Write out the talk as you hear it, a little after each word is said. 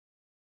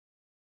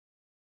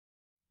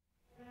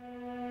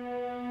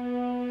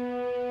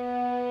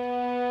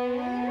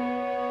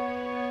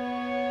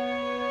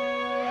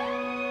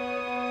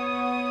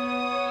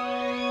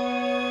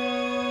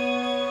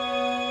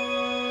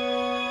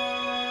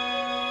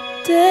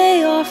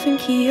Day off in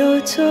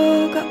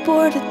Kyoto, got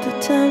bored at the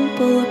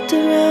temple, looked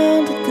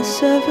around at the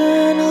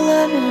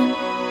 7-Eleven.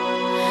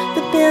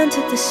 The band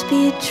took the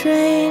speed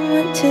train,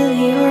 went to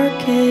the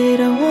arcade.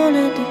 I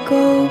wanted to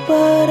go,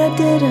 but I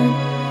didn't.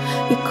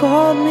 You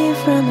called me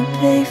from a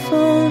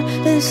payphone,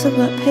 they still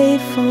got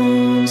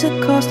payphones.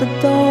 It cost $1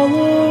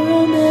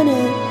 a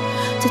minute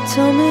to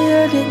tell me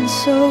you're getting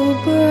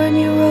sober, and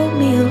you wrote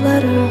me a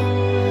letter,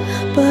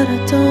 but I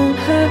don't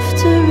have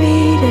to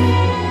read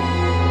it.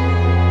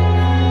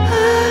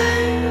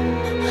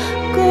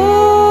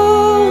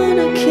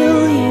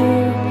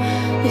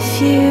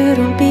 You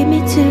don't beat me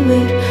to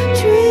it.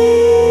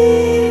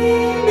 Dreaming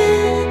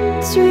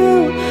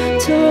through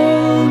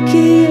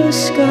Tokyo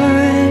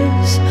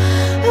skies,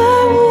 I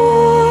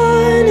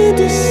wanted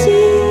to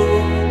see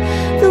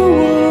the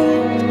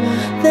world.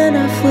 Then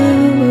I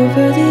flew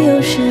over the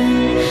ocean,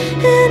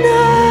 and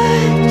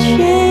I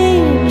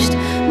changed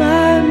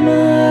my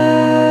mind.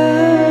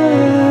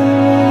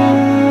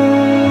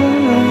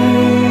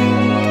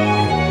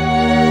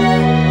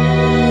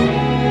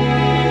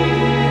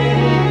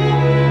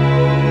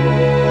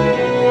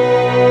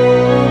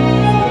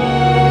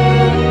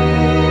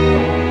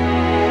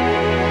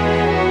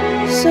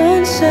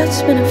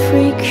 Sunset's been a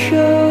freak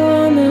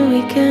show on the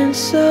weekend,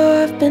 so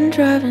I've been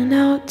driving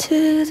out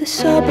to the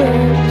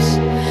suburbs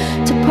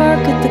to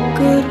park at the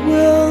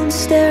Goodwill and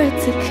stare at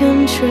the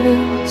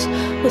chemtrails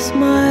with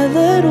my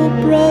little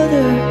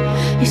brother.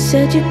 He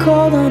said you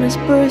called on his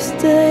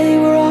birthday.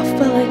 We're off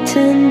by like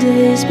 10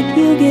 days, but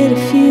you get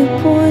a few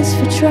points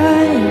for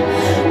trying.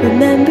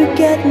 Remember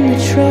getting the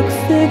truck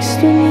fixed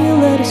when you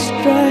let us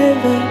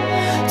drive it.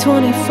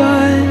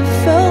 25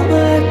 felt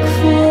like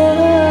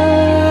flying.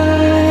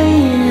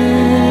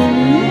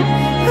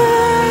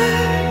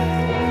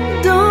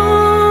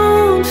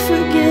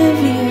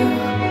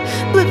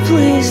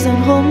 Please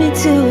don't hold me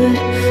to it.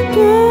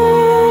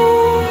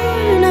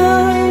 Born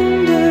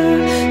under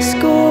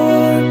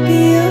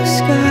Scorpio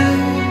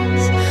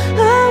skies, I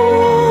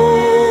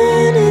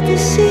wanted to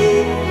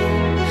see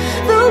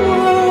the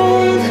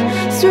world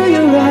through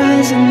your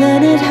eyes, and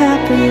then it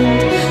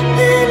happened,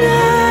 and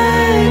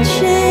I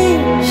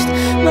changed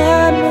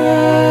my mind.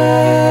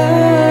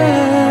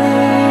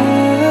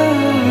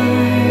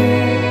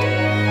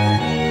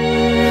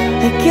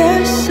 I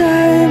guess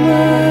I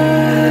must